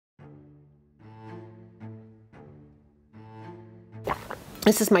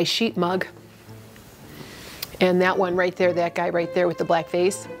This is my sheep mug. And that one right there, that guy right there with the black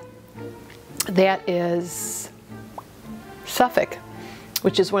face, that is Suffolk,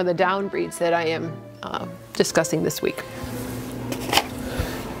 which is one of the down breeds that I am discussing this week.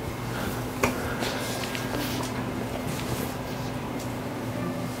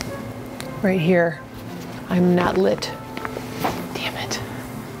 Right here, I'm not lit. Damn it.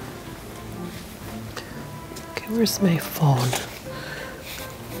 Okay, where's my phone?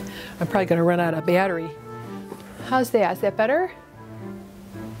 I'm probably gonna run out of battery. How's that? Is that better?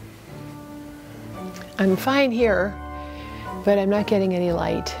 I'm fine here, but I'm not getting any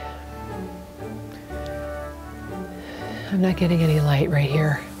light. I'm not getting any light right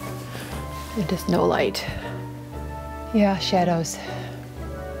here. There's just no light. Yeah, shadows.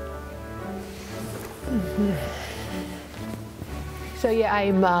 So yeah,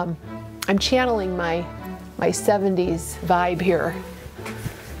 I'm channeling my 70s vibe here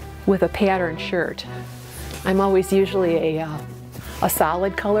with a patterned shirt. I'm always usually a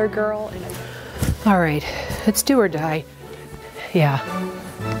solid color girl. All right, it's do or die. Yeah,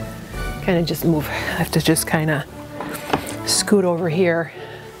 kind of just move. I have to just kind of scoot over here.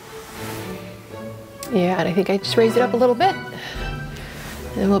 Yeah, and I think I just raise it up a little bit,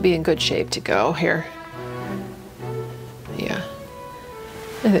 and we'll be in good shape to go here. Yeah,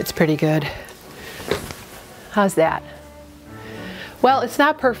 and it's pretty good. How's that? Well, it's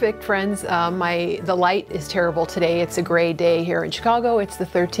not perfect, friends. The light is terrible today. It's a gray day here in Chicago. It's the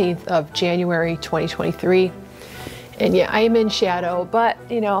 13th of January, 2023. And yeah, I am in shadow, but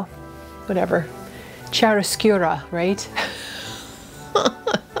you know, whatever. Chiaroscura, right?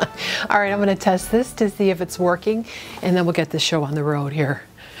 All right, I'm gonna test this to see if it's working, and then we'll get the show on the road here.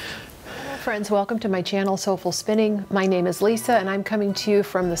 Hello friends, welcome to my channel, Soulful Spinning. My name is Lisa, and I'm coming to you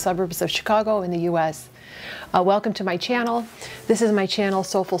from the suburbs of Chicago in the US. Welcome to my channel. This is my channel,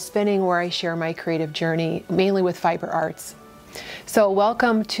 Soulful Spinning, where I share my creative journey, mainly with fiber arts. So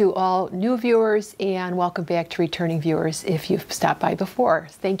welcome to all new viewers, and welcome back to returning viewers if you've stopped by before.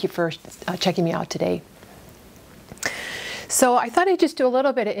 Thank you for checking me out today. So I thought I'd just do a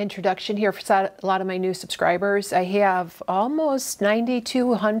little bit of introduction here for a lot of my new subscribers. I have almost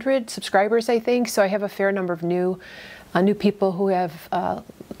 9,200 subscribers, I think, so I have a fair number of new people who have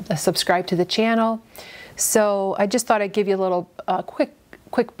subscribed to the channel. So I just thought I'd give you a little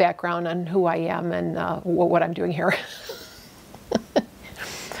quick background on who I am and what I'm doing here.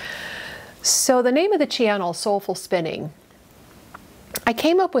 So the name of the channel, Soulful Spinning, I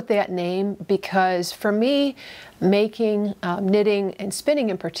came up with that name because for me, making, knitting, and spinning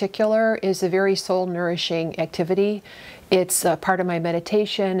in particular is a very soul-nourishing activity. It's part of my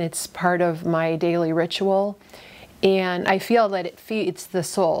meditation, it's part of my daily ritual, and I feel that it feeds the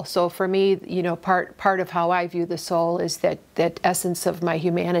soul. So for me, you know, part of how I view the soul is that essence of my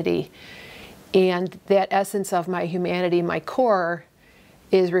humanity. And that essence of my humanity, my core,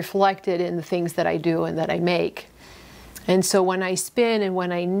 is reflected in the things that I do and that I make. And so when I spin and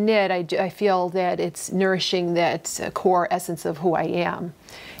when I knit, I feel that it's nourishing that core essence of who I am.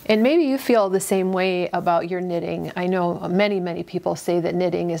 And maybe you feel the same way about your knitting. I know many people say that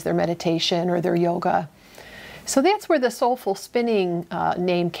knitting is their meditation or their yoga. So that's where the Soulful Spinning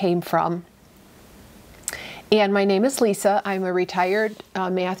name came from. And my name is Lisa. I'm a retired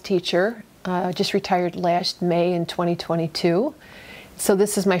math teacher. Just retired last May in 2022. So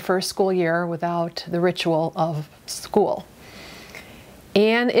this is my first school year without the ritual of school.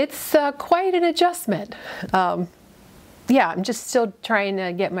 And it's quite an adjustment. Yeah, I'm just still trying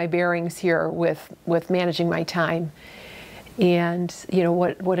to get my bearings here with managing my time and you know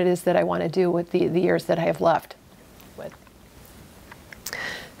what it is that I want to do with the years that I have left.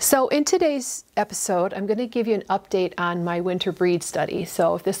 So in today's episode, I'm going to give you an update on my winter breed study.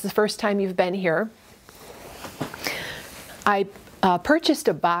 So if this is the first time you've been here, I purchased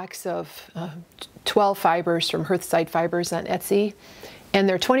a box of 12 fibers from Hearthside Fibers on Etsy, and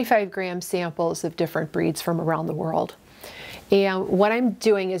they're 25-gram samples of different breeds from around the world. And what I'm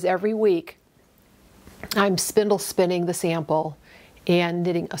doing is every week, I'm spindle spinning the sample and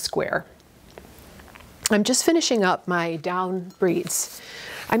knitting a square. I'm just finishing up my down breeds.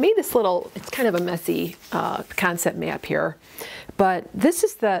 I made this little, it's kind of a messy concept map here, but this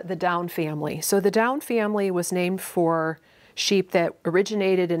is the down family. So the down family was named for sheep that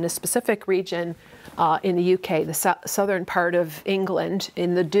originated in a specific region in the UK, the southern part of England,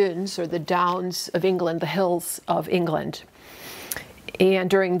 in the dunes or the downs of England, the hills of England. And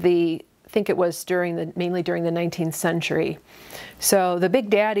during the, I think it was mainly during the 19th century. So the big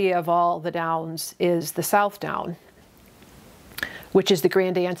daddy of all the downs is the South Down, which is the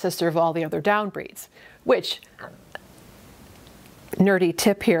grand ancestor of all the other down breeds, which nerdy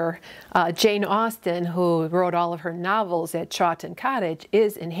tip here. Jane Austen, who wrote all of her novels at Chawton Cottage,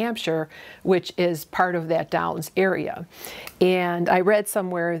 is in Hampshire, which is part of that Downs area. And I read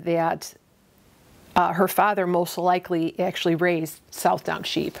somewhere that her father most likely actually raised South Down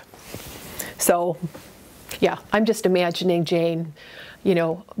sheep. So, yeah, I'm just imagining Jane, you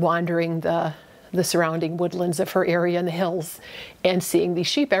know, wandering the surrounding woodlands of her area in the hills and seeing these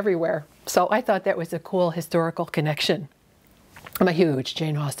sheep everywhere. So I thought that was a cool historical connection. I'm a huge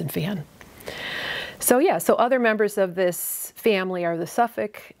Jane Austen fan. So yeah, so other members of this family are the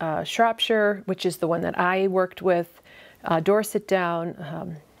Suffolk, Shropshire, which is the one that I worked with, Dorset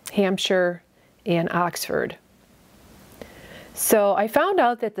Down, Hampshire, and Oxford. So I found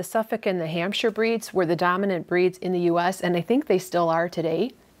out that the Suffolk and the Hampshire breeds were the dominant breeds in the U.S., and I think they still are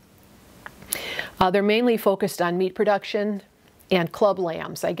today. They're mainly focused on meat production and club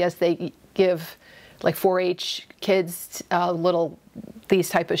lambs. I guess they give like 4-H kids these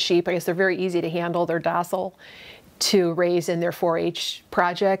type of sheep. I guess they're very easy to handle. They're docile to raise in their 4-H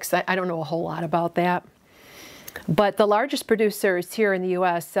projects. I don't know a whole lot about that. But the largest producers here in the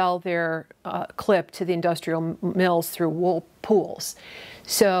U.S. sell their clip to the industrial mills through wool pools.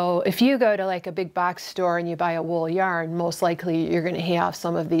 So if you go to like a big box store and you buy a wool yarn, most likely you're going to have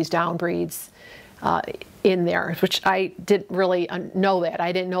some of these down breeds in there, which I didn't really know that.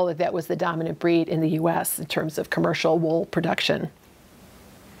 I didn't know that that was the dominant breed in the U.S. in terms of commercial wool production.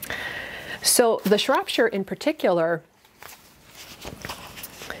 So the Shropshire in particular,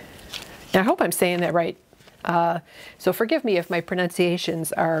 and I hope I'm saying that right, so forgive me if my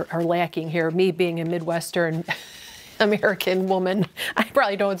pronunciations are lacking here. Me being a Midwestern American woman, I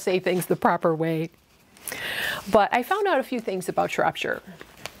probably don't say things the proper way. But I found out a few things about Shropshire.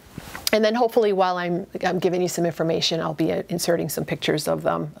 And then hopefully while I'm giving you some information, I'll be inserting some pictures of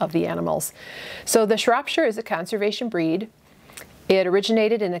them, of the animals. So the Shropshire is a conservation breed. It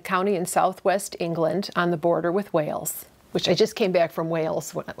originated in a county in southwest England on the border with Wales, which I just came back from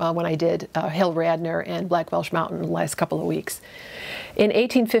Wales when I did Hill Radnor and Black Welsh Mountain the last couple of weeks. In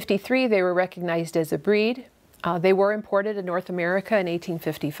 1853, they were recognized as a breed. They were imported to North America in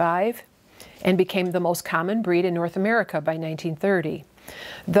 1855 and became the most common breed in North America by 1930.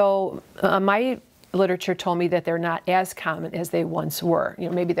 Though my literature told me that they're not as common as they once were, you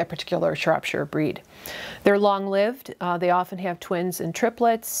know, maybe that particular Shropshire breed. They're long-lived. They often have twins and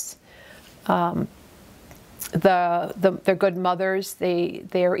triplets. They're good mothers. They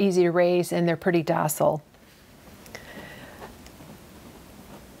are easy to raise, and they're pretty docile.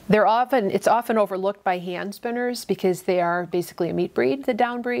 It's often overlooked by hand spinners because they are basically a meat breed, the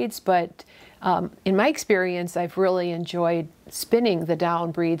down breeds, but in my experience, I've really enjoyed spinning the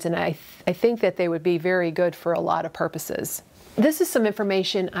down breeds, and I think that they would be very good for a lot of purposes. This is some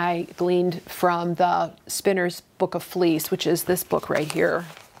information I gleaned from the Spinner's Book of Fleece, which is this book right here.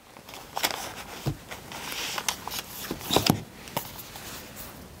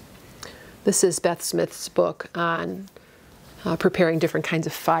 This is Beth Smith's book on preparing different kinds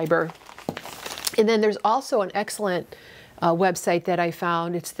of fiber. And then there's also an excellent website that I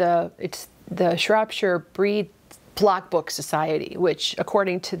found. It's the Shropshire Breed Block Book Society, which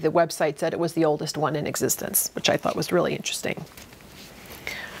according to the website said it was the oldest one in existence, which I thought was really interesting.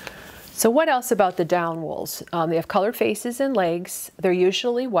 So what else about the down wools? They have colored faces and legs. They're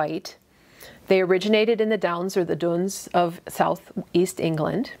usually white. They originated in the Downs or the Dunes of southeast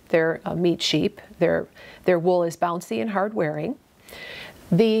England. They're meat sheep. Their wool is bouncy and hard wearing.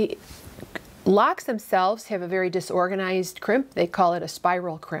 The locks themselves have a very disorganized crimp. They call it a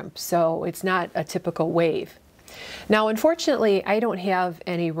spiral crimp, so it's not a typical wave. Now, unfortunately, I don't have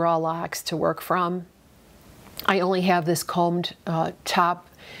any raw locks to work from. I only have this combed top,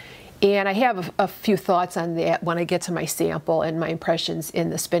 and I have a few thoughts on that when I get to my sample and my impressions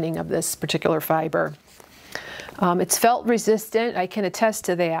in the spinning of this particular fiber. It's felt resistant. I can attest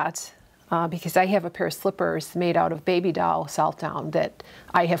to that. Because I have a pair of slippers made out of baby doll South Down that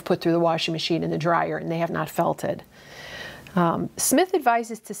I have put through the washing machine and the dryer, and they have not felted. Smith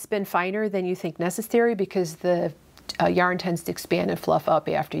advises to spin finer than you think necessary because the yarn tends to expand and fluff up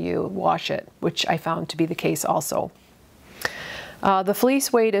after you wash it, which I found to be the case also. The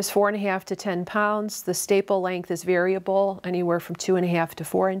fleece weight is 4.5 to 10 pounds. The staple length is variable, anywhere from 2.5 to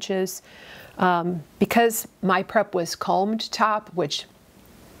 4 inches. Because my prep was combed top, which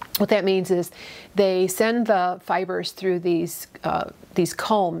what that means is they send the fibers through these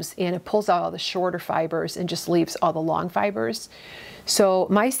combs, and it pulls out all the shorter fibers and just leaves all the long fibers. So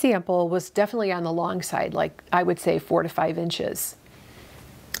my sample was definitely on the long side, like I would say 4 to 5 inches,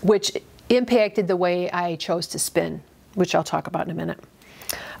 which impacted the way I chose to spin, which I'll talk about in a minute.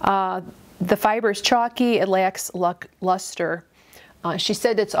 The fiber is chalky, it lacks luster. She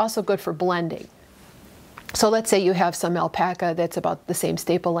said it's also good for blending. So let's say you have some alpaca that's about the same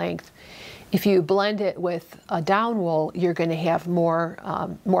staple length. If you blend it with a down wool, you're going to have more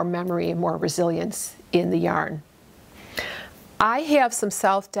memory and more resilience in the yarn. I have some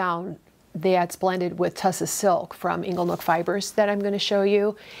South down that's blended with Tussa silk from Inglenook Fibers that I'm going to show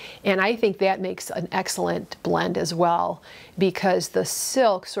you, and I think that makes an excellent blend as well, because the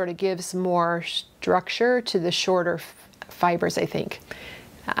silk sort of gives more structure to the shorter fibers, I think.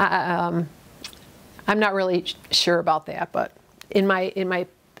 I'm not really sure about that, but in my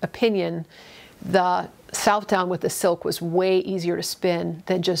opinion, the South down with the silk was way easier to spin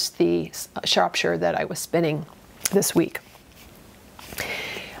than just the Shropshire that I was spinning this week.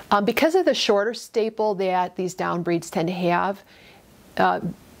 Because of the shorter staple that these down breeds tend to have, it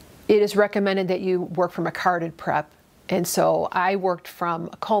is recommended that you work from a carded prep. And so I worked from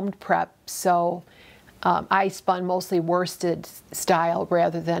a combed prep, so I spun mostly worsted style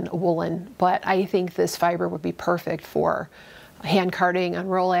rather than a woolen. But I think this fiber would be perfect for hand carding on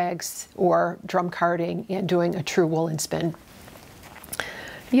Rolex or drum carding and doing a true woolen spin.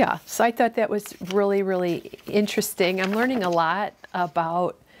 Yeah, so I thought that was really, really interesting. I'm learning a lot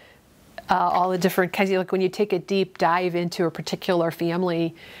about all the different kinds. Like when you take a deep dive into a particular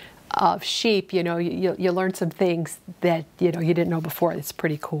family of sheep, you know, you learn some things that, you know, you didn't know before. It's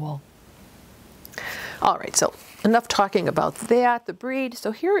pretty cool. All right, so enough talking about that, the breed.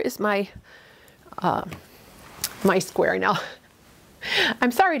 So here is my my square. Now,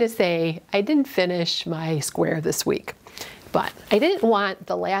 I'm sorry to say I didn't finish my square this week, but I didn't want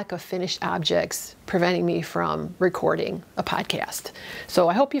the lack of finished objects preventing me from recording a podcast. So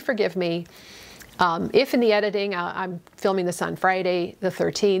I hope you forgive me. If in the editing, I'm filming this on Friday the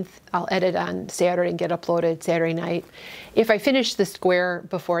 13th, I'll edit on Saturday and get uploaded Saturday night. If I finish the square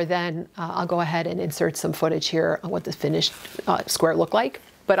before then, I'll go ahead and insert some footage here on what the finished square looked like,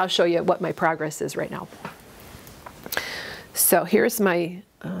 but I'll show you what my progress is right now. So here's my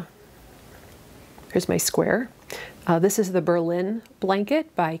square. This is the Berlin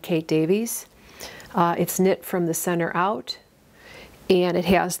blanket by Kate Davies. It's knit from the center out, and it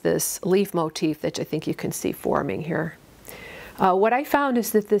has this leaf motif that I think you can see forming here. What I found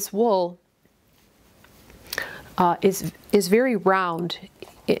is that this wool is very round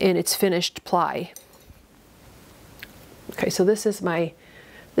in its finished ply. Okay, so this is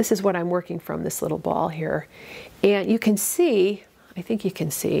what I'm working from, this little ball here. And you can see, I think you can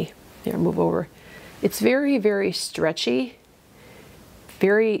see, here, move over. It's very, very stretchy,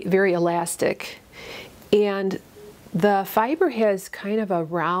 very, very elastic. And the fiber has kind of a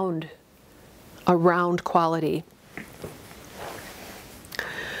round quality.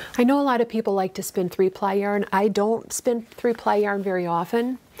 I know a lot of people like to spin 3-ply yarn. I don't spin 3-ply yarn very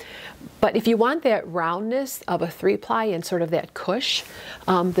often, but if you want that roundness of a 3-ply and sort of that cush,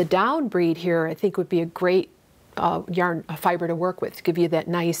 the down breed here I think would be a great yarn fiber to work with, to give you that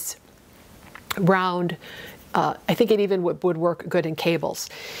nice round. I think it even would work good in cables,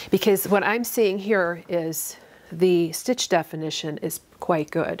 because what I'm seeing here is the stitch definition is quite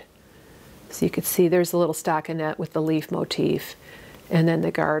good. So you can see there's a little stockinette with the leaf motif, and then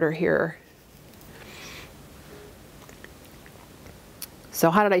the garter here. So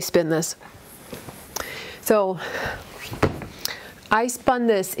how did I spin this? So I spun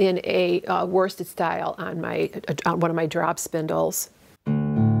this in a worsted style on one of my drop spindles.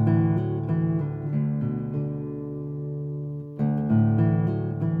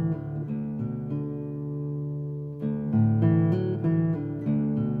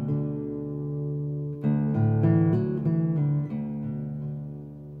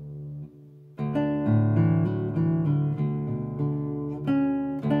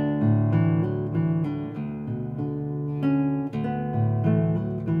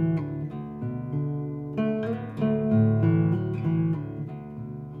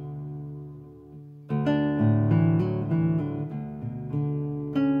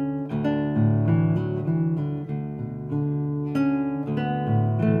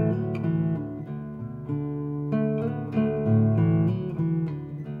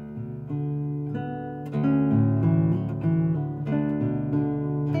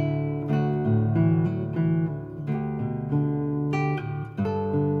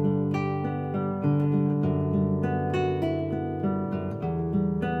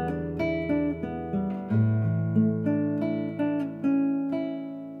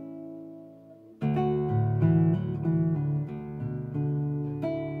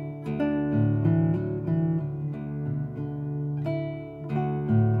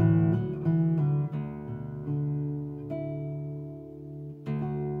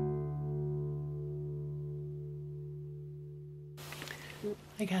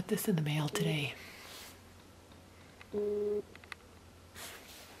 I got this in the mail today.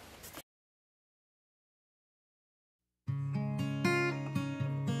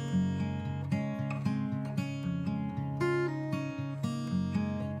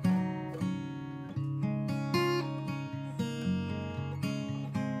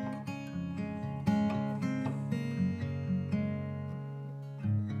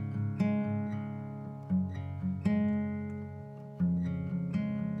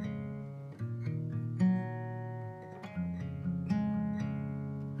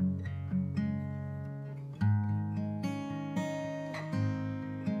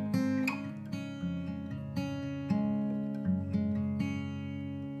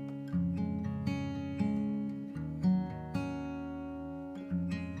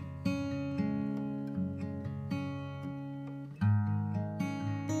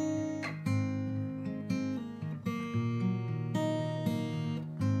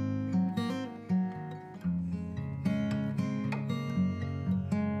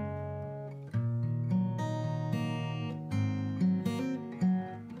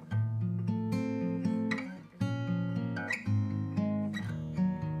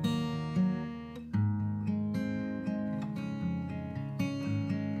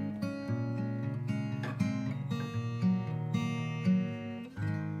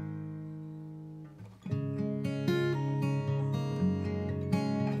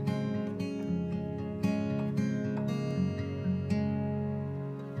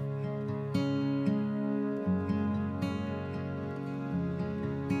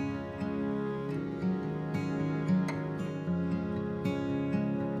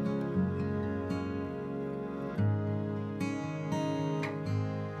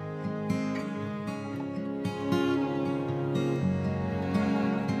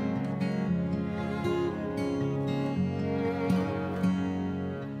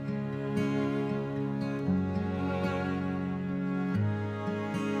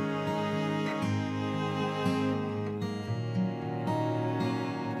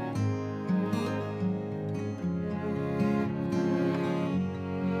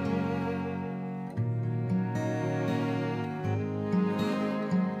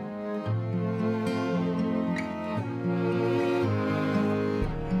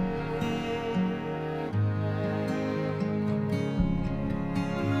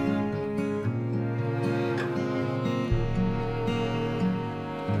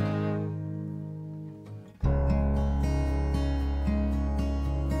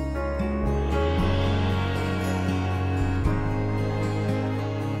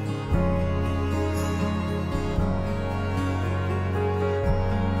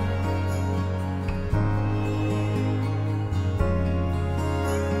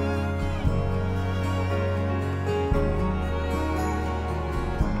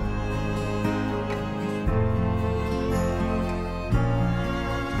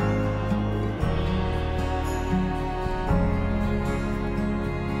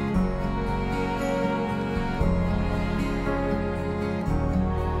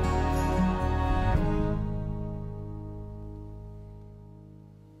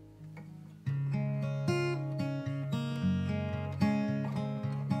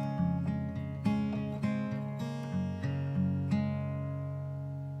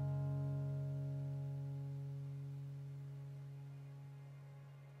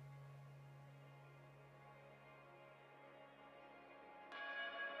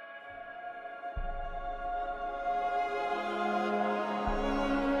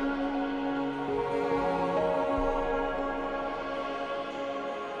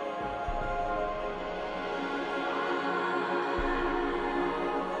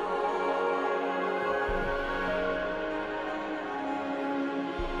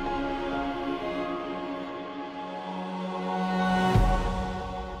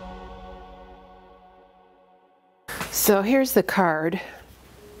 So here's the card.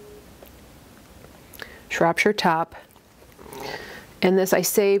 Shropshire top. And this, I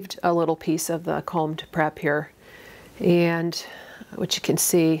saved a little piece of the comb to prep here, and which you can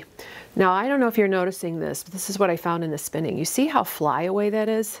see. Now, I don't know if you're noticing this, but this is what I found in the spinning. You see how flyaway that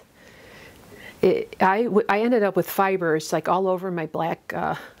is? I ended up with fibers like all over my black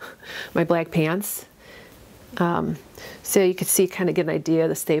my black pants. So you can see, kind of get an idea of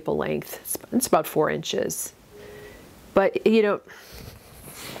the staple length. It's about 4 inches. But you know,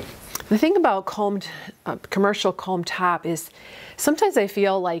 the thing about combed, commercial comb top is sometimes I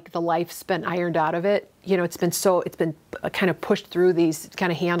feel like the life's been ironed out of it. You know, it's been kind of pushed through these,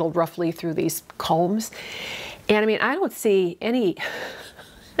 kind of handled roughly through these combs. And I mean, I don't see any,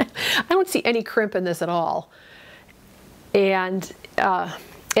 I don't see any crimp in this at all. And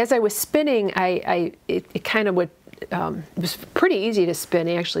as I was spinning, it kind of would, it was pretty easy to spin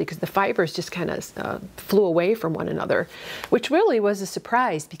actually, because the fibers just kind of flew away from one another, which really was a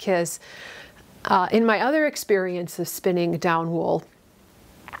surprise, because in my other experience of spinning down wool,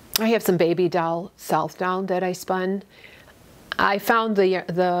 I have some baby doll south down that I spun. I found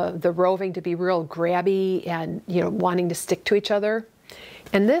the roving to be real grabby and, you know, wanting to stick to each other.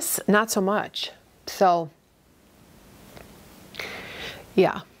 And this, not so much. So,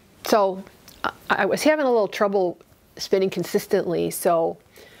 yeah. So I was having a little trouble spinning consistently. So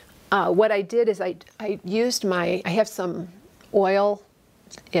what I did is I used I have some oil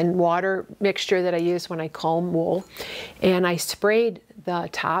and water mixture that I use when I comb wool. And I sprayed the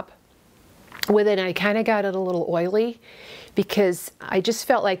top with it, and I kind of got it a little oily, because I just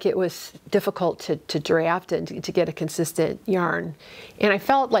felt like it was difficult to draft and to get a consistent yarn. And I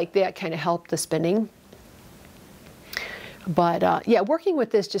felt like that kind of helped the spinning. But yeah, working with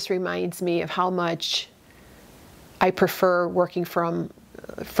this just reminds me of how much I prefer working from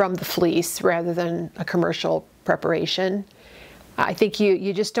the fleece rather than a commercial preparation. I think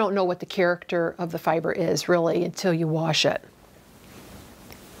you just don't know what the character of the fiber is really until you wash it.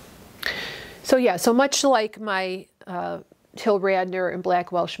 So yeah, so much like my Hill Radnor and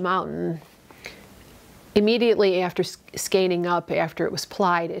Black Welsh Mountain, immediately after skeining up, after it was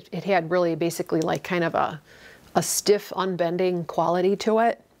plied, it had really basically like kind of a stiff, unbending quality to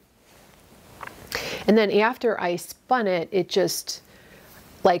it. And then after I spun it, it just,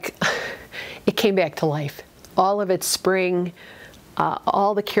 like, it came back to life. All of its spring,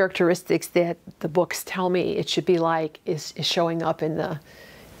 all the characteristics that the books tell me it should be like is showing up in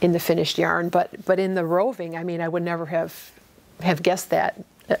the finished yarn. But in the roving, I mean, I would never have guessed that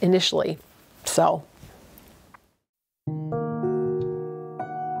initially. So.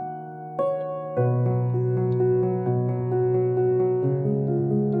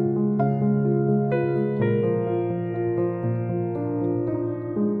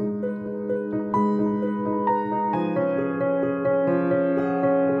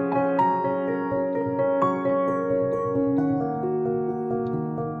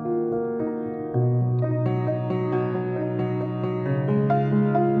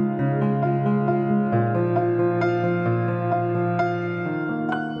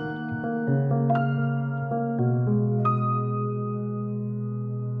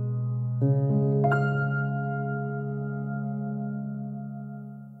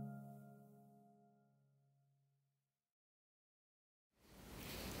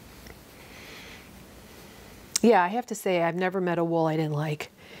 Yeah, I have to say I've never met a wool I didn't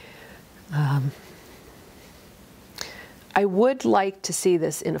like. I would like to see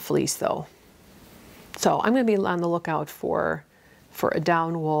this in a fleece though. So I'm going to be on the lookout for a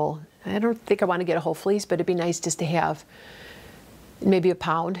down wool. I don't think I want to get a whole fleece, but it'd be nice just to have maybe a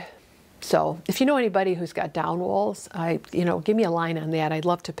pound. So if you know anybody who's got down wools, give me a line on that. I'd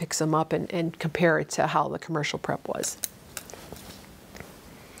love to pick some up and compare it to how the commercial prep was.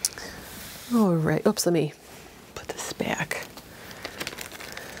 All right, oops, let me put this back.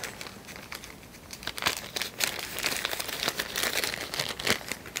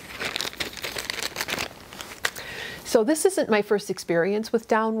 So this isn't my first experience with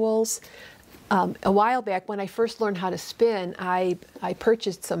down wools. A while back, when I first learned how to spin, I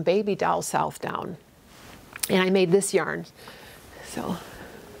purchased some baby doll south down, and I made this yarn. So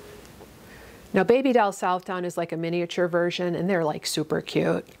now baby doll south down is like a miniature version, and they're like super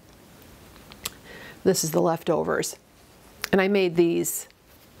cute. This is the leftovers, and I made these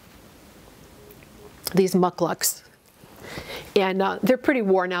mucklucks, and they're pretty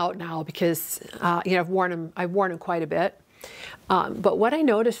worn out now because I've worn them quite a bit. But what I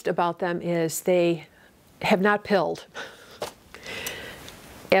noticed about them is they have not pilled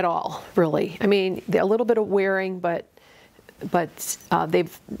at all, really. I mean, they're a little bit of wearing, but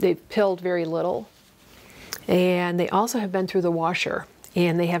they've pilled very little, and they also have been through the washer,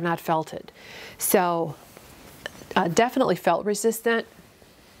 and they have not felted. So definitely felt resistant.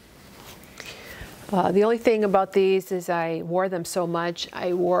 The only thing about these is I wore them so much,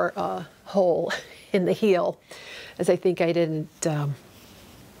 I wore a hole in the heel, as I think I didn't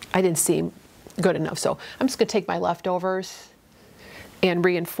seem good enough. So I'm just going to take my leftovers and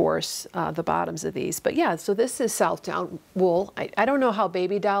reinforce the bottoms of these. But yeah, so this is Southdown wool. I don't know how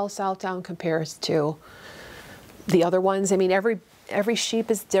baby doll Southdown compares to the other ones. I mean, every sheep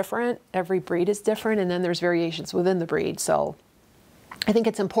is different, every breed is different, and then there's variations within the breed. So I think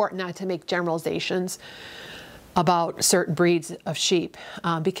it's important not to make generalizations. about certain breeds of sheep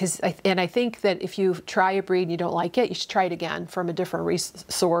because I think that if you try a breed and you don't like it, you should try it again from a different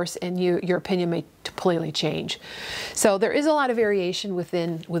source, and your opinion may completely change. So there is a lot of variation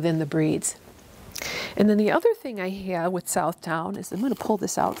within the breeds. And then the other thing I have with Southtown is, I'm going to pull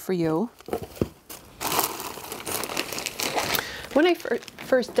this out for you. When I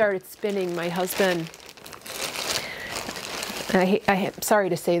first started spinning, my husband, I'm sorry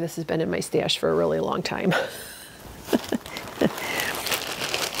to say this has been in my stash for a really long time.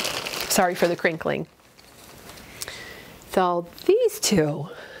 Sorry for the crinkling. So these two,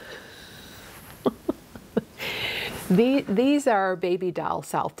 these are baby doll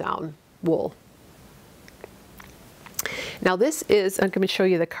Southdown wool. Now this is, I'm going to show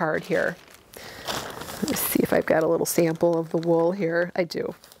you the card here. Let's see if I've got a little sample of the wool here. I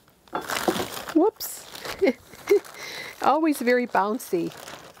do. Whoops. Always very bouncy,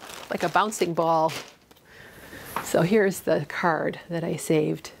 like a bouncing ball. So here's the card that I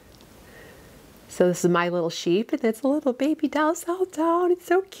saved. So this is my little sheep, and it's a little baby doll Southdown. It's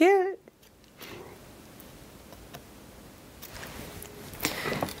so cute.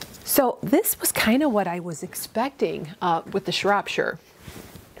 So this was kind of what I was expecting with the Shropshire.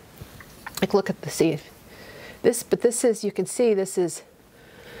 Like, look at the see this, but this is, you can see this is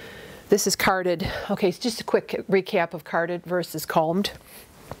carded. Okay, it's just a quick recap of carded versus combed.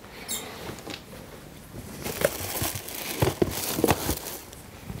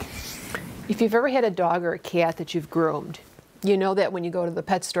 If you've ever had a dog or a cat that you've groomed, you know that when you go to the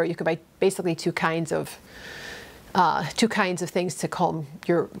pet store, you can buy basically two kinds of things to comb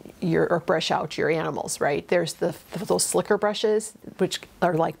or brush out your animals, right? There's those slicker brushes, which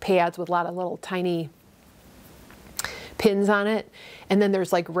are like pads with a lot of little tiny pins on it, and then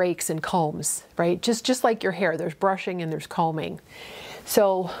there's like rakes and combs, right? Just like your hair, there's brushing and there's combing.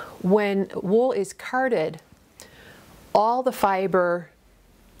 So when wool is carded, all the fiber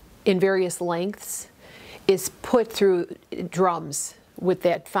in various lengths is put through drums with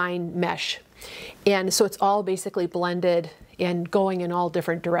that fine mesh. And so it's all basically blended and going in all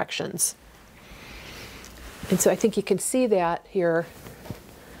different directions. And so I think you can see that here.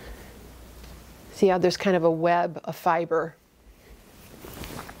 See how there's kind of a web of fiber.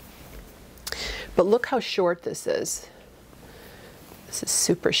 But look how short this is. This is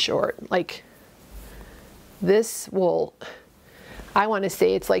super short. Like, this wool, I want to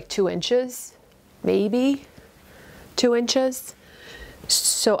say it's like 2 inches, maybe 2 inches.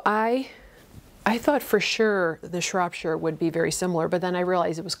 So I thought for sure the Shropshire would be very similar, but then I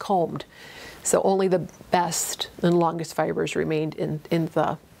realized it was combed. So only the best and longest fibers remained in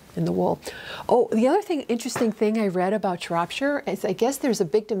the wool. Oh, the other interesting thing I read about Shropshire is I guess there's a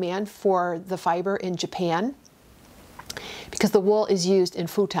big demand for the fiber in Japan because the wool is used in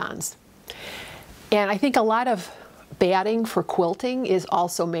futons. And I think a lot of batting for quilting is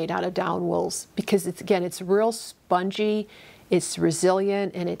also made out of down wools because it's real spongy, it's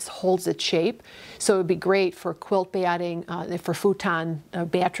resilient, and it holds its shape. So it would be great for quilt batting, for futon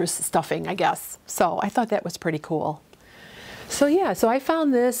mattress stuffing, I guess. So I thought that was pretty cool. So yeah, so I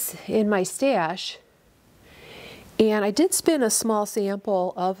found this in my stash, and I did spin a small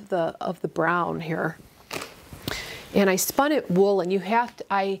sample of the brown here. And I spun it wool, and you have to,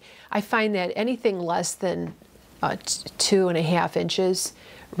 I find that anything less than 2.5 inches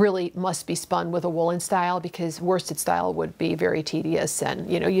really must be spun with a woolen style, because worsted style would be very tedious, and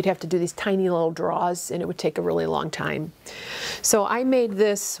you'd have to do these tiny little draws and it would take a really long time. So I made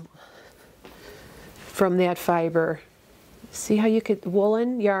this from that fiber. See how you could,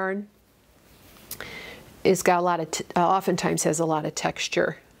 woolen yarn it's got a lot of, oftentimes has a lot of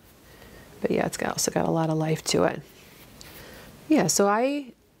texture, but yeah, it's also got a lot of life to it. Yeah, so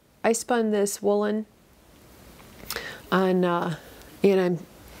I spun this woolen on, and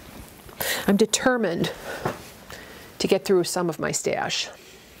I'm determined to get through some of my stash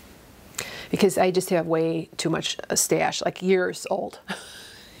because I just have way too much stash, like years old.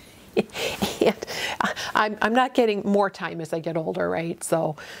 And I'm not getting more time as I get older, right?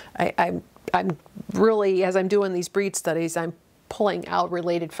 So I'm really, as I'm doing these breed studies, I'm pulling out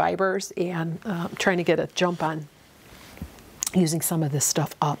related fibers and trying to get a jump on using some of this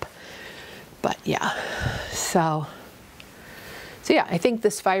stuff up. But yeah, so yeah, I think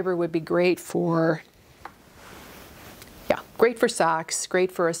this fiber would be great for, great for socks,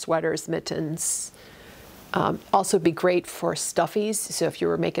 great for sweaters, mittens. Also be great for stuffies. So if you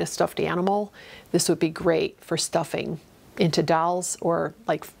were making a stuffed animal, this would be great for stuffing into dolls or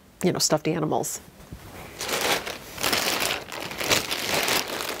like, stuffed animals.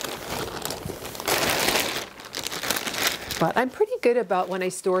 But I'm pretty good about when I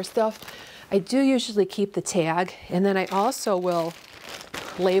store stuff. I do usually keep the tag, and then I also will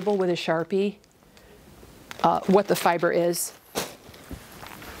label with a Sharpie what the fiber is.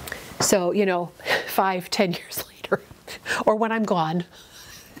 So, you know, 5-10 years later, or when I'm gone,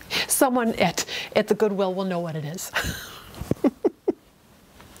 someone at the Goodwill will know what it is.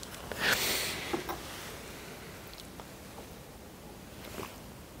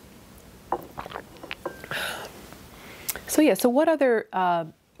 So yeah, so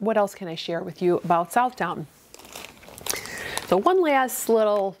what else can I share with you about Southdown? So one last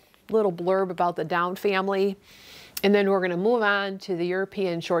little blurb about the Down family, and then we're going to move on to the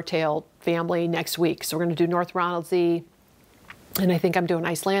European short-tailed family next week. So we're going to do North Ronaldsay, and I think I'm doing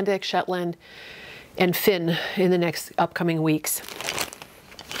Icelandic, Shetland, and Finn in the next upcoming weeks.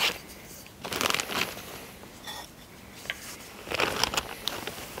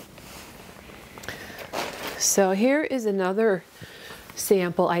 So here is another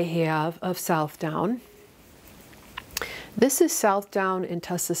sample I have of Southdown. This is Southdown in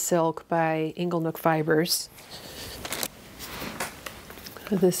Tussa Silk by Inglenook Fibers.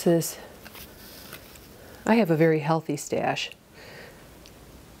 This is, I have a very healthy stash.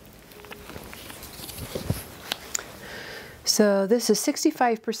 So this is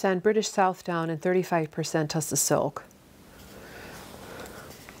 65% British Southdown and 35% Tussa Silk.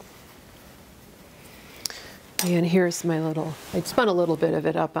 And here's my little, I spun a little bit of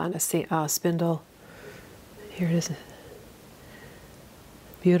it up on a spindle. Here it is.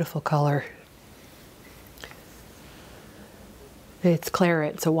 Beautiful color. It's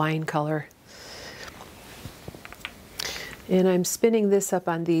claret, it's a wine color. And I'm spinning this up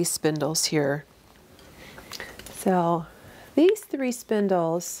on these spindles here. So these 3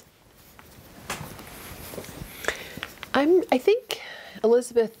 spindles, I think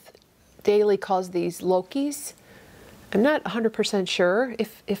Elizabeth Daly calls these Lokis. I'm not 100% sure.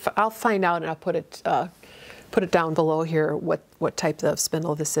 If I'll find out, and I'll put it down below here what type of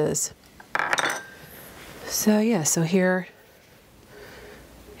spindle this is. So yeah, so here's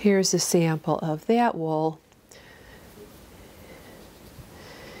a sample of that wool,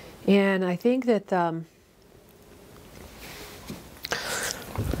 and I think that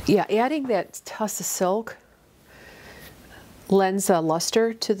yeah, adding that Tussa Silk lends a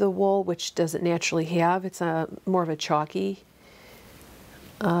luster to the wool, which doesn't naturally have. It's more of a chalky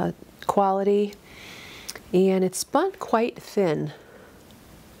quality, and it's spun quite thin.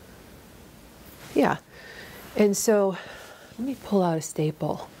 Yeah, and so let me pull out a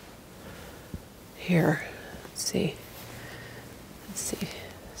staple here. Let's see.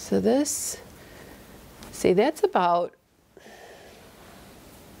 So this, see, that's about,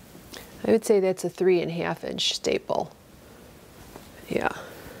 I would say that's a 3.5 inch staple. Yeah.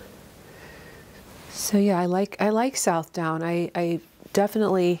 So yeah, I like Southdown. I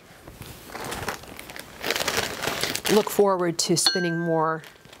definitely look forward to spinning more.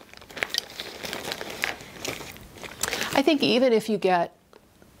 I think even if you get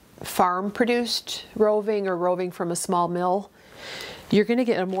farm produced roving or roving from a small mill, you're going to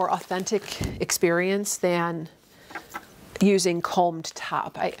get a more authentic experience than using combed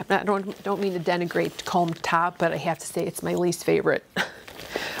top. I don't mean to denigrate combed top, but I have to say it's my least favorite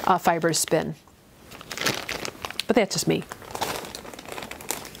fiber spin. But that's just me.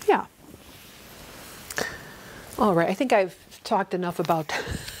 Yeah. All right, I think I've talked enough about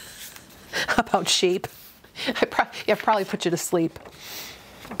about shape. I've probably put you to sleep.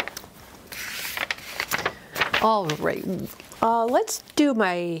 All right, let's do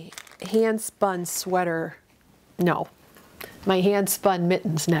my hand spun sweater. No. My hand-spun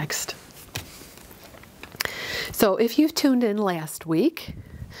mittens next. So if you've tuned in last week,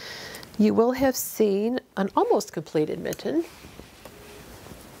 you will have seen an almost completed mitten.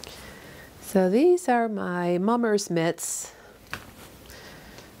 So these are my Mummer's mitts.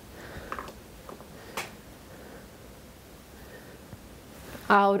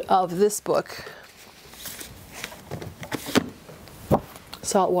 Out of this book,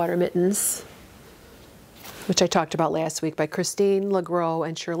 Saltwater Mittens, which I talked about last week, by Christine LeGros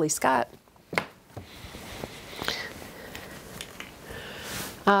and Shirley Scott.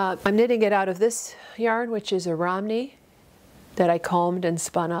 I'm knitting it out of this yarn, which is a Romney that I combed and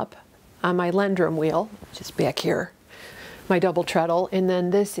spun up on my Lendrum wheel, which is back here, my double treadle. And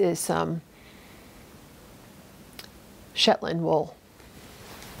then this is some Shetland wool.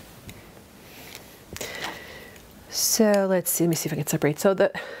 So let's see, let me see if I can separate. So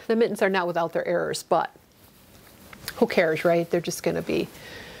the mittens are not without their errors, but who cares, right? They're just going to be.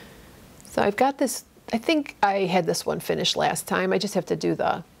 So I've got this, I think I had this one finished last time. I just have to do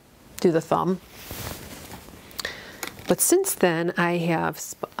the thumb. But since then, I have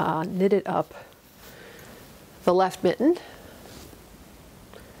knitted up the left mitten.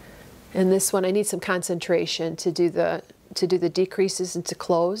 And this one, I need some concentration to do the decreases and to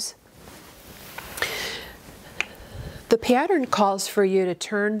close. The pattern calls for you to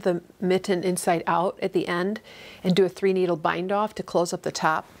turn the mitten inside out at the end and do a 3-needle bind off to close up the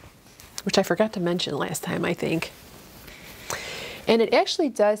top, which I forgot to mention last time, I think. And it actually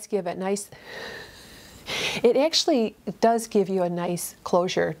does give a nice, it actually does give you a nice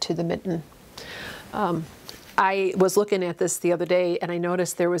closure to the mitten. I was looking at this the other day and I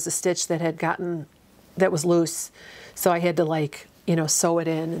noticed there was a stitch that that was loose. So I had to, like, you know, sew it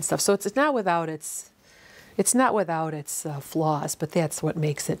in and stuff. So it's not without its flaws, but that's what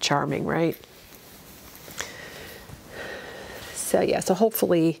makes it charming, right? So yeah, so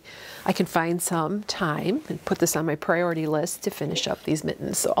hopefully I can find some time and put this on my priority list to finish up these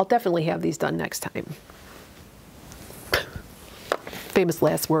mittens. So I'll definitely have these done next time. Famous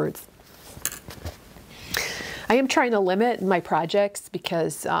last words. I am trying to limit my projects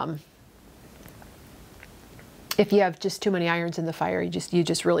because if you have just too many irons in the fire, you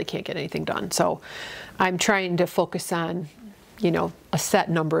just really can't get anything done. So I'm trying to focus on, you know, a set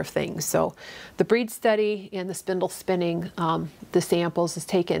number of things. So the Breed Study and the Spindle Spinning, the samples is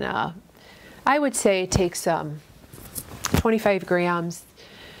taken, I would say it takes 25 grams.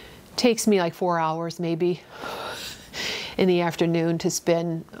 Takes me like 4 hours maybe in the afternoon to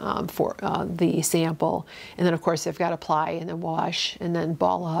spin for the sample. And then of course I've got to apply and then wash and then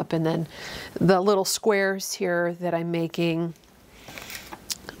ball up, and then the little squares here that I'm making,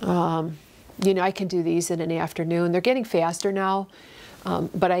 you know, I can do these in an afternoon. They're getting faster now,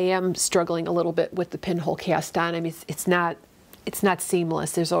 but I am struggling a little bit with the pinhole cast on. I mean, it's not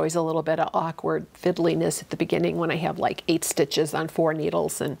seamless. There's always a little bit of awkward fiddliness at the beginning when I have like 8 stitches on 4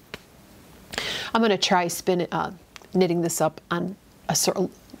 needles. And I'm going to try knitting this up on a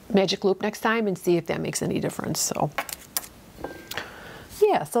magic loop next time and see if that makes any difference. So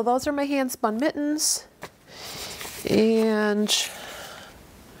yeah, so those are my hand spun mittens and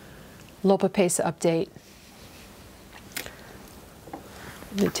lopapeysa update.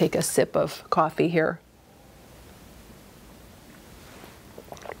 I'm going to take a sip of coffee here.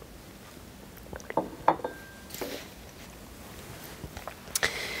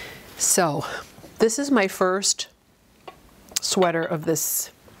 So this is my first sweater of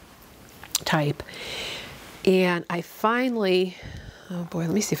this type, and I finally, oh boy, let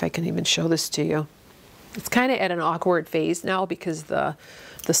me see if I can even show this to you. It's kind of at an awkward phase now because the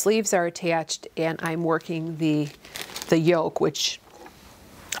sleeves are attached and I'm working the yoke, which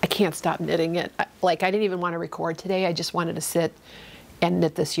I can't stop knitting it. Like, I didn't even want to record today. I just wanted to sit and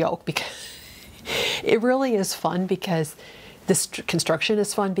knit this yoke because it really is fun, because this construction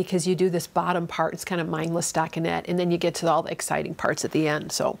is fun because you do this bottom part, it's kind of mindless stockinette, and then you get to all the exciting parts at the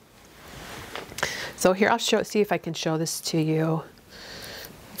end. So here, I'll see if I can show this to you.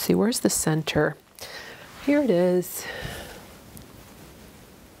 Let's see, where's the center? Here it is.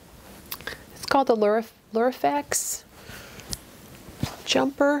 It's called the Lurifax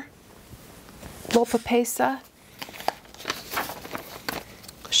jumper, lopapeysa.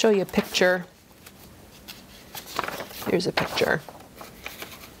 I'll show you a picture. Here's a picture.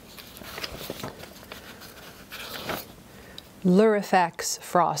 Lurifax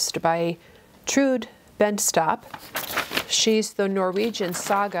Frost by Trude Bendstop. She's the Norwegian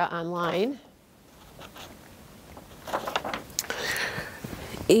Saga online.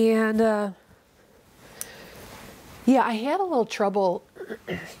 And yeah, I had a little trouble.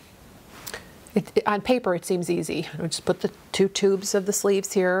 On paper it seems easy. I just put the 2 tubes of the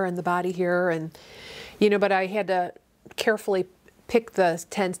sleeves here and the body here, and you know, but I had to carefully pick the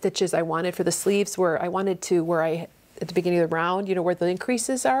 10 stitches I wanted for the sleeves, where I wanted to, at the beginning of the round, you know, where the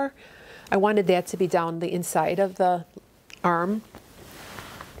increases are, I wanted that to be down the inside of the arm.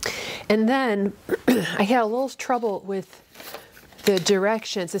 And then I had a little trouble with the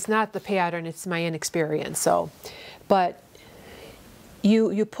directions. It's not the pattern, it's my inexperience. So, but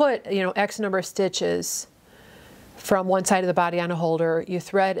you put, you know, X number of stitches from one side of the body on a holder, you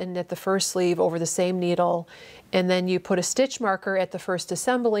thread and knit the first sleeve over the same needle, and then you put a stitch marker at the first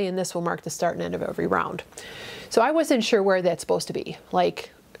assembly, and this will mark the start and end of every round. So I wasn't sure where that's supposed to be,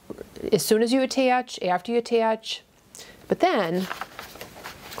 like as soon as you attach, after you attach. But then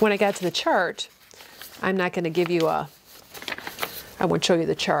when I got to the chart, I'm not going to give you I won't show you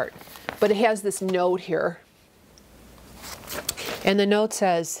the chart, but it has this note here, and the note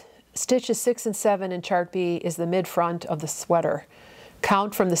says, stitches 6 and 7 in chart B is the mid front of the sweater.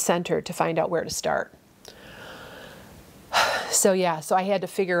 Count from the center to find out where to start. So yeah, so I had to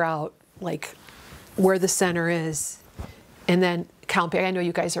figure out like where the center is. And then count back. I know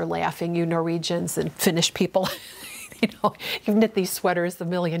you guys are laughing, you Norwegians and Finnish people. You know, you've knit these sweaters a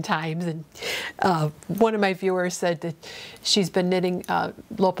million times. And one of my viewers said that she's been knitting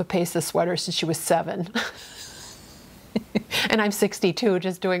lopapeysa sweaters since she was 7. And I'm 62,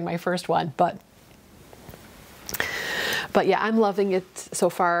 just doing my first one. But yeah, I'm loving it so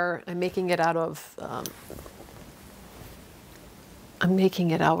far. I'm making it out of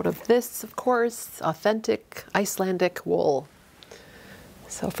this, of course, authentic Icelandic wool.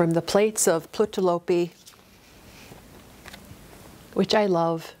 So from the plates of Plutalopi, which I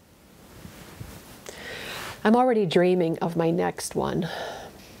love. I'm already dreaming of my next one.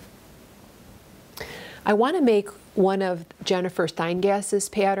 I want to make one of Jennifer Steingass's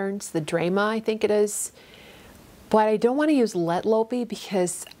patterns, the Drama, I think it is. But I don't want to use Letlopi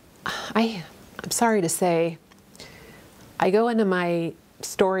because I'm sorry to say, I go into my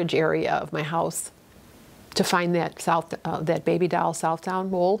storage area of my house to find that that baby doll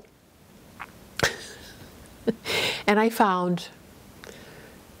Southdown wool. And I found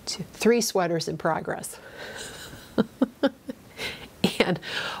 3 sweaters in progress. And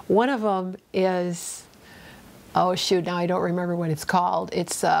one of them is, oh shoot, now I don't remember what it's called.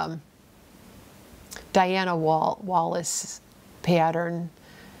 It's Diana Wallace pattern,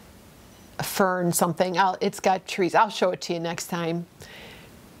 fern something. It's got trees. I'll show it to you next time.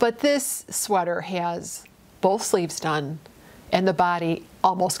 But this sweater has both sleeves done and the body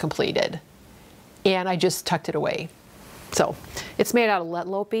almost completed. And I just tucked it away. So it's made out of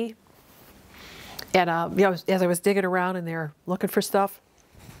Letlopi. And you know, as I was digging around in there looking for stuff,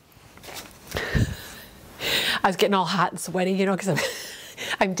 I was getting all hot and sweaty, you know, because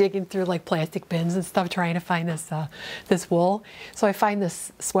I'm digging through like plastic bins and stuff trying to find this wool. So I find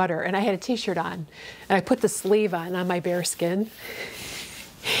this sweater, and I had a t-shirt on, and I put the sleeve on my bare skin,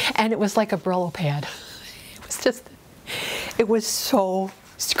 and it was like a Brillo pad. It was so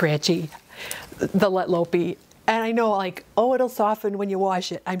scratchy, the Letlopi. And I know, like, oh, it'll soften when you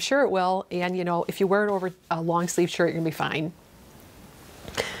wash it. I'm sure it will. And, you know, if you wear it over a long sleeve shirt, you're going to be fine.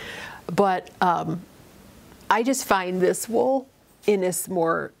 But I just find this wool in this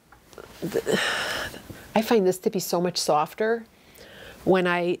more, I find this to be so much softer when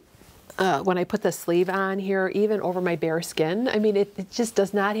I put the sleeve on here, even over my bare skin. I mean, it just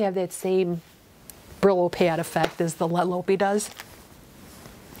does not have that same Brillo pad effect as the Letlopi does.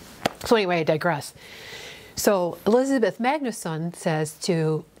 So anyway, I digress. So Elizabeth Magnusson says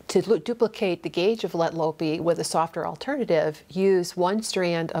to duplicate the gauge of Letlopi with a softer alternative, use 1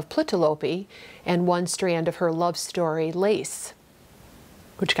 strand of Plutalopi and 1 strand of her Love Story lace,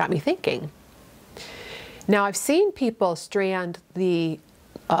 which got me thinking. Now I've seen people strand the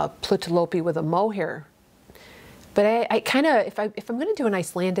Plutalopi with a mohair, but I kind of, if I'm going to do an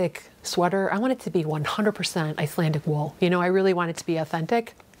Icelandic sweater, I want it to be 100% Icelandic wool. You know, I really want it to be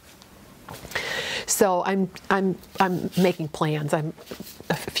authentic. So I'm making plans. I'm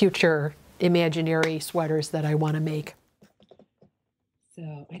future imaginary sweaters that I want to make.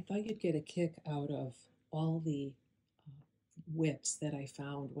 So I thought you'd get a kick out of all the whips that I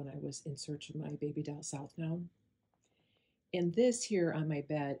found when I was in search of my baby doll Southdown. And this here on my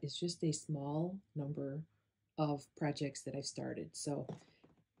bed is just a small number of projects that I've started. So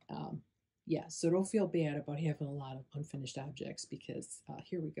yeah, so don't feel bad about having a lot of unfinished objects, because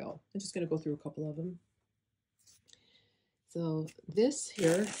here we go. I'm just going to go through a couple of them. So this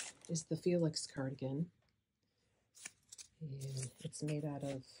here is the Felix cardigan, and it's made out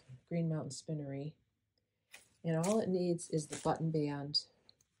of Green Mountain Spinnery, and all it needs is the button band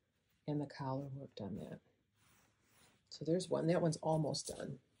and the collar worked on that. So there's one. That one's almost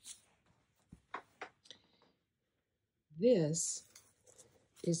done. This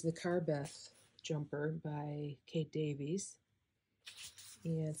is the Carbeth jumper by Kate Davies,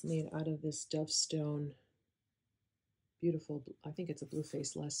 and it's made out of this Dovestone, beautiful, I think it's a blue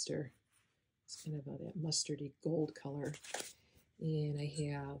face Leicester. It's kind of that mustardy gold color, and I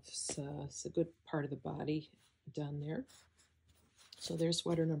have it's a good part of the body done there. So there's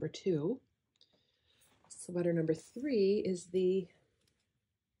sweater number 2. Sweater number 3 is the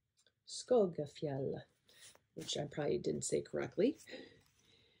Skogafjell, which I probably didn't say correctly.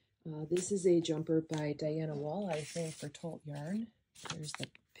 This is a jumper by Diana Wall, I think, for Tolt Yarn. There's the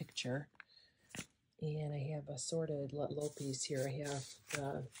picture. And I have assorted Letlopis here. I have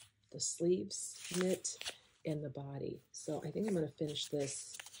the sleeves knit and the body. So I think I'm going to finish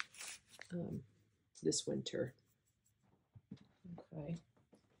this this winter. Okay.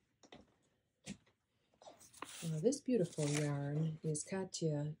 This beautiful yarn is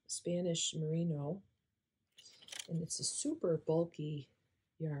Katya Spanish Merino, and it's a super bulky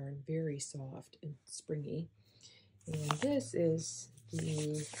yarn, very soft and springy. And this is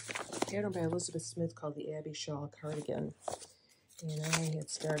the pattern by Elizabeth Smith called the Abbey Shawl Cardigan. And I had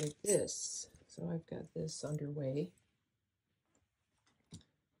started this, so I've got this underway.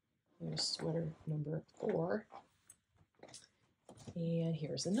 There's sweater number 4. And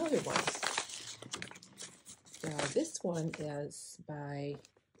here's another one. This one is by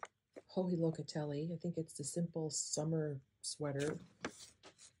Hohi Locatelli. I think it's the Simple Summer Sweater,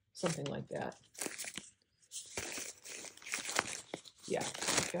 something like that. Yeah,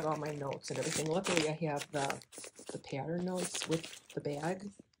 I've got all my notes and everything. Luckily, I have the pattern notes with the bag.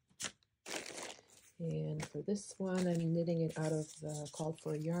 And for this one, I'm knitting it out of the Called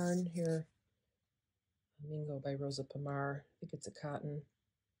for a Yarn here. Mingo by Rosa Pomar. I think it's a cotton,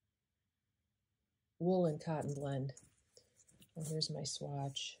 wool and cotton blend. And here's my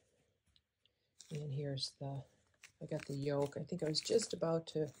swatch. And here's I got the yoke. I think I was just about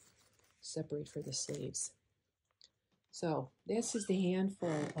to separate for the sleeves. So this is the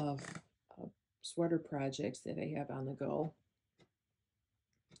handful of sweater projects that I have on the go.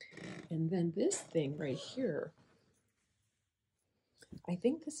 And then this thing right here, I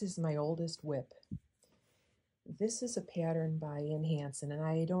think this is my oldest whip. This is a pattern by Ann Hansen, and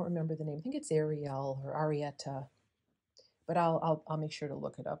I don't remember the name. I think it's Ariel or Arietta, but I'll make sure to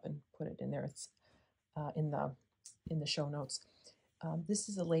look it up and put it in there. It's in the show notes. This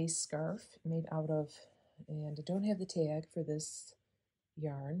is a lace scarf made out of, and I don't have the tag for this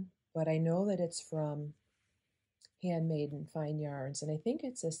yarn, but I know that it's from Handmade and Fine Yarns, and I think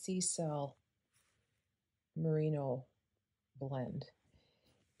it's a Sea-Cell merino blend.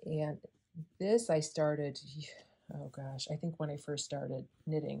 And this I started, oh gosh, I think when I first started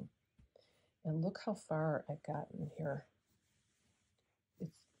knitting. And look how far I've gotten here.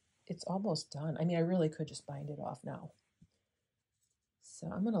 It's almost done. I mean, I really could just bind it off now.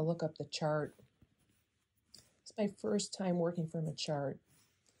 So I'm going to look up the chart. It's my first time working from a chart.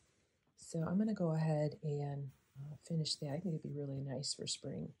 So I'm going to go ahead and finish that. I think it'd be really nice for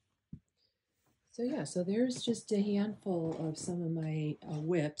spring. So yeah, so there's just a handful of some of my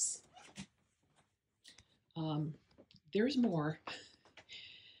whips. There's more,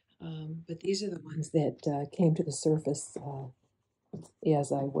 but these are the ones that came to the surface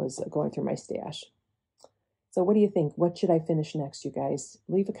as I was going through my stash. So what do you think? What should I finish next, you guys?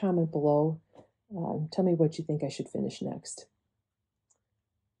 Leave a comment below. Tell me what you think I should finish next.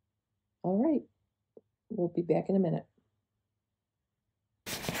 All right, we'll be back in a minute.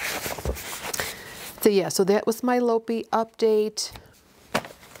 So yeah, so that was my Lopi update.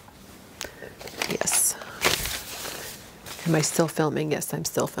 Yes. Am I still filming? Yes, I'm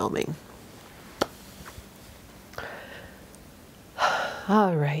still filming.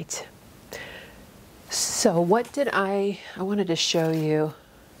 All right. So what did I wanted to show you.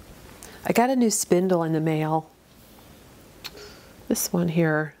 I got a new spindle in the mail. This one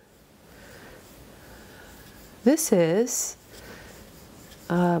here. This is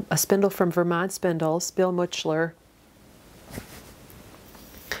a spindle from Vermont Spindles, Bill Mutchler.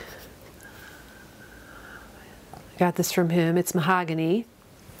 Got this from him. It's mahogany.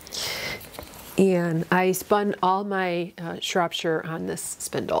 And I spun all my Shropshire on this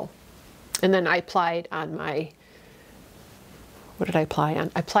spindle. And then I applied on my, what did I apply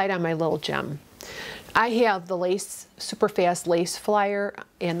on? I applied on my little gem. I have the lace, super fast lace flyer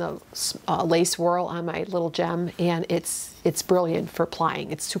and the lace whirl on my little gem, and it's brilliant for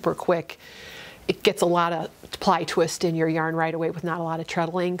applying. It's super quick. It gets a lot of ply twist in your yarn right away with not a lot of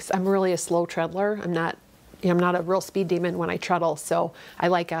treadling. I'm really a slow treadler. I'm not a real speed demon when I treadle, so I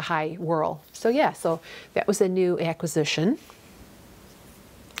like a high whirl. So yeah, so that was a new acquisition.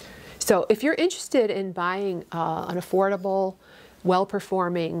 So if you're interested in buying an affordable,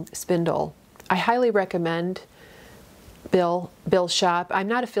 well-performing spindle, I highly recommend Bill's shop. I'm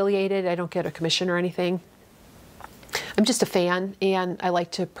not affiliated. I don't get a commission or anything. I'm just a fan, and I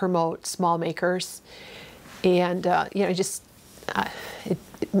like to promote small makers. And you know, just it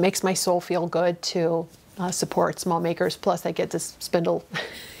makes my soul feel good to support small makers. Plus, I get this spindle.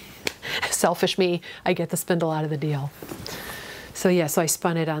 Selfish me, I get the spindle out of the deal. So yeah, so I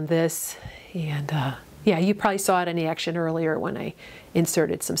spun it on this, and yeah, you probably saw it in action earlier when I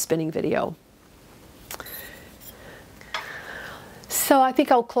inserted some spinning video. So I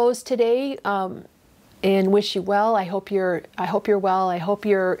think I'll close today and wish you well. I hope you're well. I hope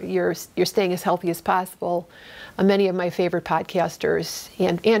you're staying as healthy as possible. Many of my favorite podcasters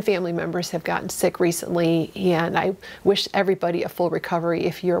and family members have gotten sick recently, and I wish everybody a full recovery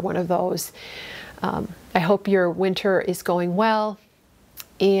if you're one of those. I hope your winter is going well,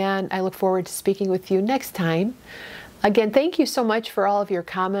 and I look forward to speaking with you next time. Again, thank you so much for all of your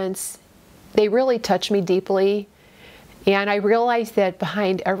comments. They really touch me deeply, And I realize that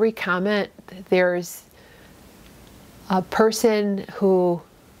behind every comment, there's a person who,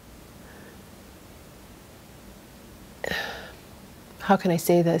 how can I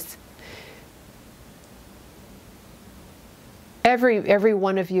say this? Every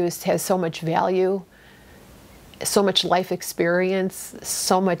one of you has so much value, so much life experience,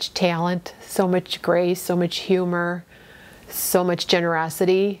 so much talent, so much grace, so much humor, so much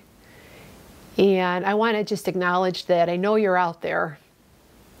generosity. And I want to just acknowledge that. I know you're out there.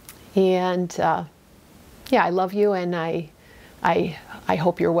 And yeah, I love you, and I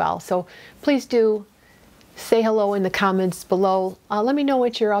hope you're well. So please do say hello in the comments below. Let me know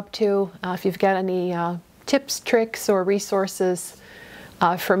what you're up to. If you've got any tips, tricks, or resources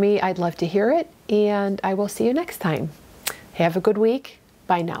for me, I'd love to hear it. And I will see you next time. Have a good week.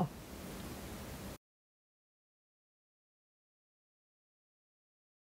 Bye now.